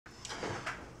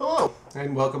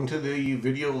And welcome to the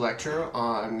video lecture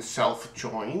on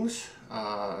self-joins.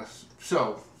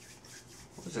 So,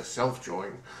 what is a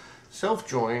self-join?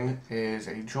 Self-join is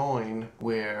a join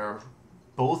where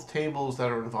both tables that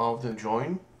are involved in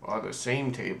join are the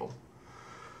same table.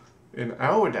 In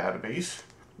our database,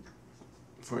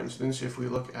 for instance, if we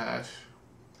look at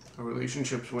a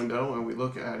relationships window and we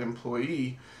look at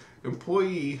employee,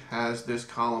 employee has this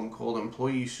column called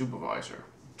employee supervisor.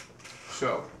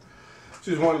 So,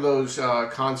 this is one of those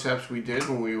concepts we did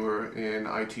when we were in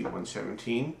IT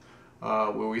 117,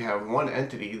 where we have one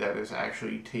entity that is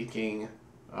actually taking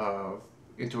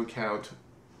into account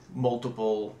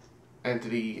multiple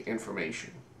entity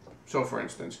information. So for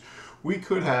instance, we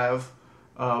could have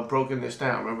broken this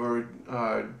down. Remember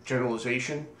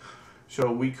generalization?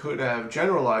 So we could have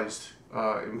generalized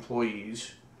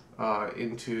employees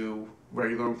into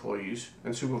regular employees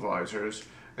and supervisors,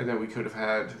 and then we could have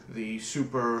had the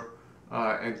super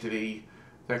entity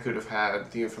that could have had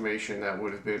the information that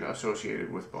would have been associated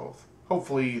with both.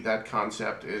 Hopefully that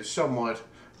concept is somewhat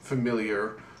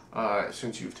familiar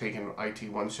since you've taken IT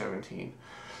 117.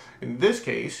 In this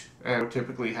case, what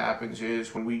typically happens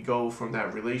is when we go from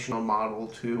that relational model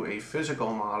to a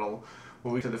physical model,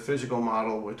 when we to the physical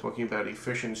model, we're talking about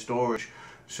efficient storage.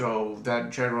 So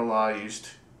that generalized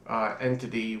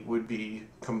entity would be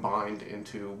combined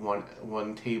into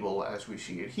one table as we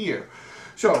see it here.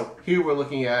 So here we're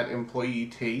looking at employee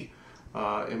T.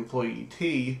 Employee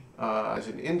T as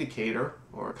an indicator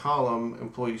or a column,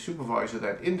 employee supervisor,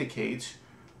 that indicates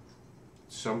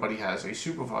somebody has a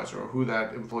supervisor or who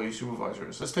that employee supervisor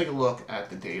is. Let's take a look at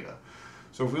the data.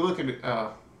 So if we look at,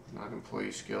 not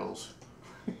employee skills,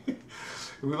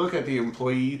 if we look at the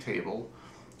employee table,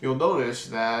 you'll notice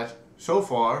that so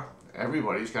far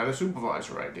everybody's got a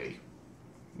supervisor ID.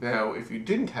 Now, if you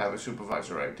didn't have a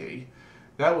supervisor ID,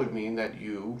 that would mean that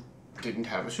you didn't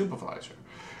have a supervisor.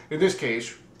 In this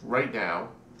case, right now,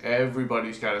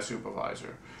 everybody's got a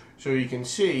supervisor. So you can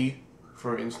see,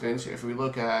 for instance, if we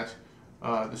look at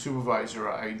the supervisor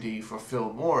ID for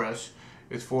Phil Morris,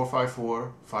 it's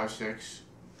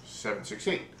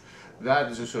 454-56768. That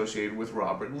is associated with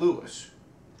Robert Lewis.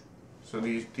 So do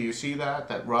you see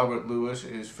that Robert Lewis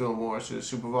is Phil Morris's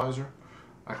supervisor?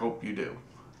 I hope you do,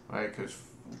 right? Because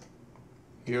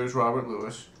here's Robert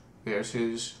Lewis, there's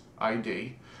his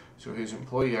ID. So his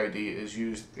employee ID is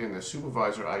used in the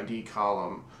supervisor ID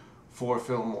column for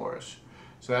Phil Morris.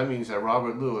 So that means that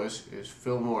Robert Lewis is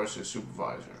Phil Morris's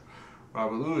supervisor.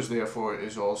 Robert Lewis, therefore,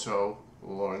 is also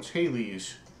Lawrence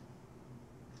Haley's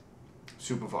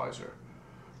supervisor.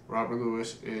 Robert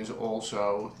Lewis is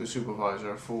also the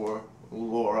supervisor for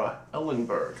Laura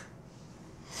Ellenberg.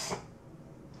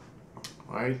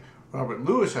 Right? Robert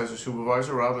Lewis has a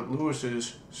supervisor. Robert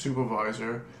Lewis's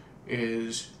supervisor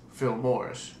is Phil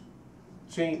Morris.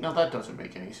 See, now that doesn't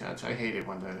make any sense. I hate it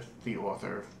when the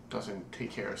author doesn't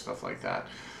take care of stuff like that.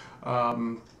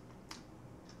 So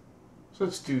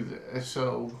let's do this.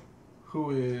 So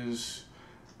who is,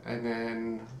 and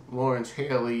then Lawrence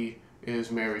Haley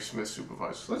is Mary Smith's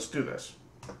supervisor. So let's do this.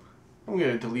 I'm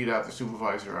going to delete out the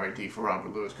supervisor ID for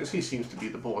Robert Lewis because he seems to be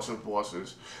the boss of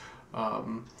bosses.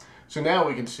 So now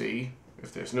we can see,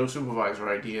 if there's no supervisor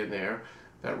ID in there,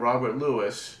 that Robert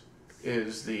Lewis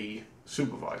is the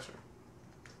supervisor.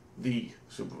 The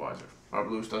supervisor.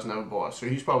 Robert Lewis doesn't have a boss, so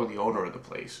he's probably the owner of the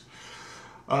place.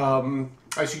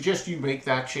 I suggest you make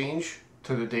that change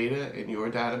to the data in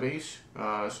your database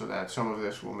so that some of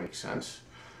this will make sense.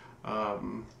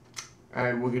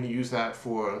 And we're going to use that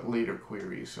for later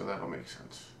queries, so that'll make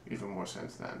sense, even more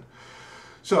sense then.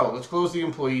 So let's close the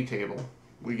employee table.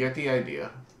 We get the idea.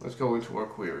 Let's go into our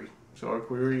query. So our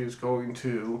query is going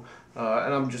to,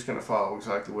 and I'm just going to follow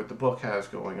exactly what the book has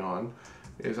going on,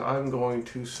 is I'm going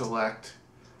to select,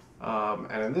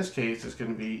 and in this case it's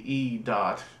going to be E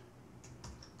dot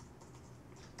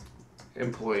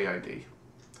employee ID.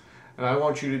 And I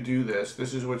want you to do this.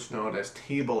 This is what's known as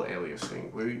table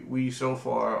aliasing. We so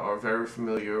far are very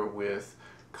familiar with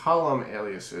column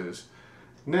aliases.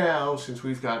 Now, since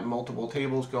we've got multiple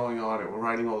tables going on and we're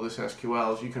writing all this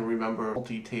SQL, as you can remember,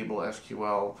 multi-table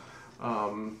SQL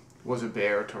was a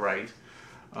bear to write.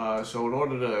 So in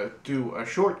order to do a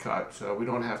shortcut, so we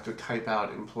don't have to type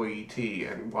out employee T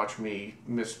and watch me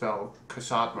misspell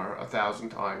Kasatmer 1,000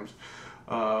 times,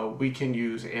 we can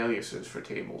use aliases for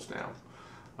tables now.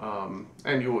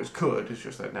 And you always could, it's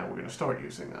just that now we're going to start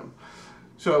using them.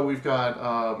 So we've got,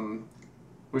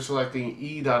 we're selecting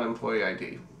E.employee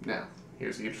ID. Now,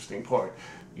 here's the interesting part.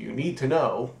 You need to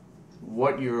know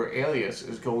what your alias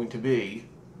is going to be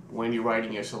when you're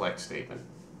writing your select statement.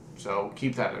 So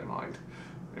keep that in mind.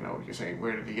 You know, you're saying,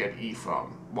 where did you get E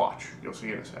from? Watch, you'll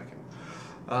see in a second.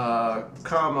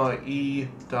 comma, E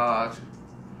dot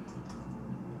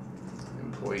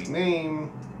employee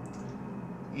name,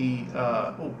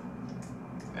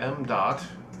 M dot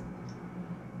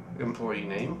employee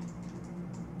name,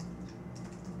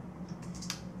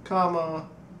 comma,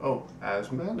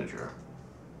 as manager.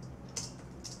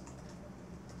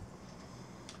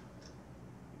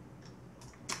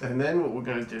 And then what we're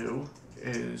going to do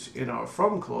is, in our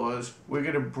from clause, we're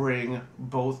going to bring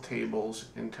both tables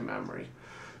into memory.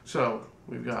 So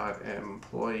we've got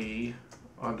employee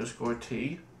underscore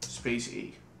T space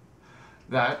E.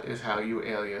 That is how you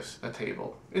alias a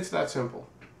table. It's that simple.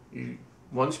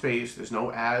 One space, there's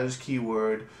no as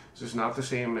keyword. This is not the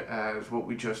same as what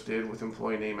we just did with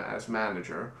employee name as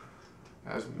manager,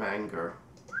 as manager.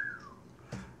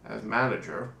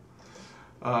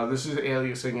 This is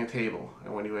aliasing a table,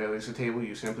 and when you alias a table,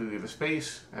 you simply leave a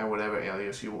space and whatever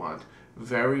alias you want.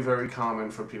 Very, very common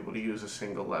for people to use a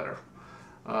single letter.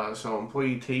 So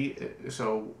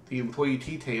the employee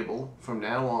T table from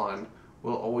now on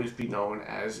will always be known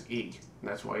as E. And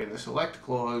that's why in the select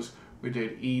clause we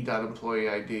did E.employee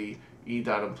ID,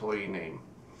 E.employee name.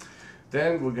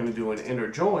 Then we're going to do an inner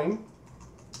join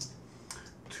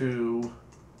to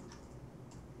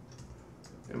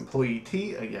employee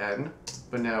T again,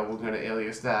 but now we're going to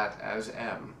alias that as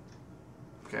M.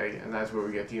 Okay, and that's where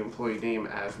we get the employee name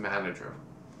as manager.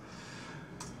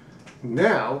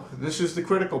 Now, this is the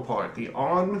critical part. The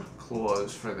on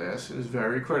clause for this is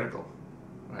very critical.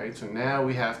 Right, so now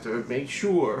we have to make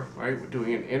sure, right, we're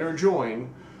doing an inner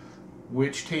join,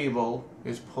 which table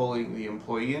is pulling the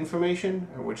employee information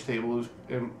and which table is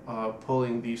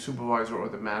pulling the supervisor or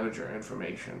the manager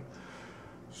information.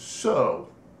 So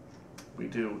we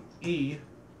do E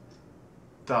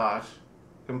dot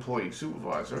employee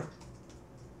supervisor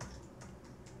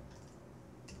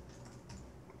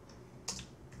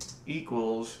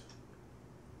equals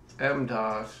M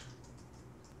dot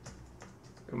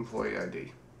employee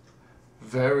ID.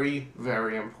 Very,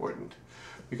 very important,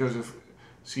 because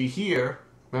see here,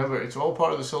 remember, it's all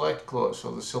part of the select clause. So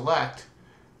the select,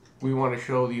 we want to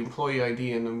show the employee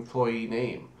ID and the employee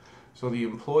name. So the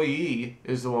employee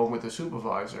is the one with the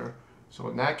supervisor. So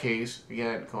in that case,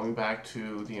 again, going back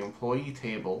to the employee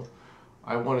table,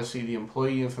 I want to see the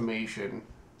employee information,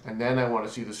 and then I want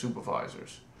to see the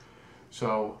supervisors.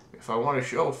 So if I want to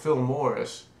show Phil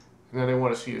Morris, and then I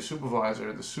want to see a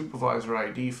supervisor, the supervisor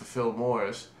ID for Phil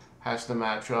Morris has to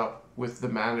match up with the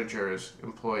manager's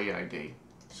employee ID.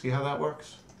 See how that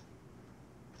works?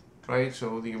 Right,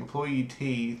 so the employee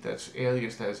T that's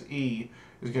aliased as E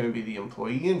is going to be the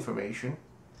employee information.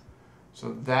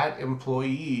 So that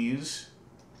employee's,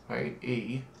 right,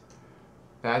 E,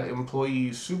 that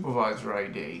employee's supervisor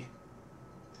ID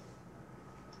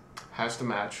has to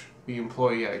match the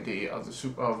employee ID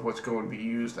of what's going to be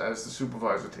used as the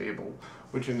supervisor table,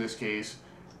 which in this case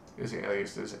is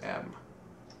aliased as M.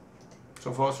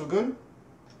 So far so good?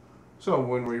 So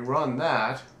when we run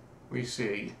that, we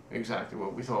see exactly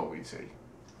what we thought we'd see.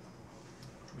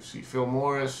 We see Phil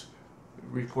Morris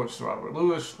reports to Robert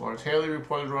Lewis, Lawrence Haley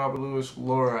reported to Robert Lewis,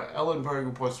 Laura Ellenberg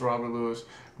reports to Robert Lewis,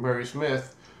 Mary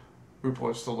Smith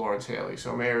reports to Lawrence Haley.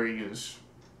 So Mary is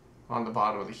on the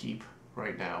bottom of the heap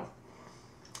right now.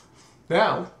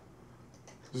 Now,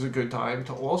 this is a good time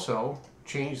to also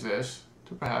change this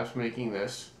to perhaps making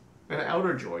this an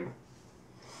outer join.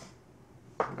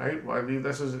 Right? Why leave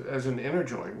this as an inner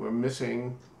join? We're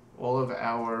missing all of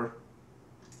our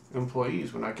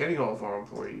employees. We're not getting all of our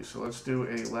employees. So let's do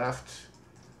a left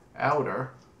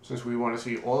outer, since we want to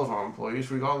see all of our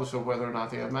employees, regardless of whether or not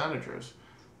they have managers.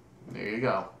 There you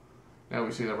go. Now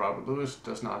we see that Robert Lewis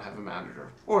does not have a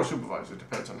manager, or a supervisor,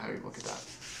 depends on how you look at that.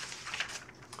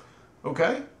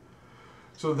 Okay?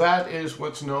 So that is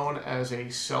what's known as a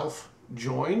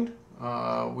self-join.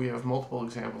 We have multiple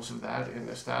examples of that in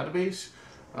this database.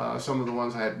 Some of the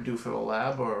ones I had to do for the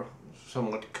lab are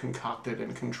somewhat concocted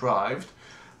and contrived,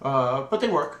 but they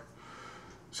work.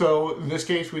 So in this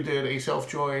case we did a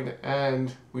self-join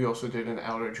and we also did an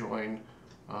outer join,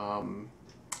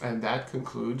 and that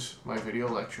concludes my video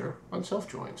lecture on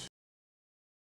self-joins.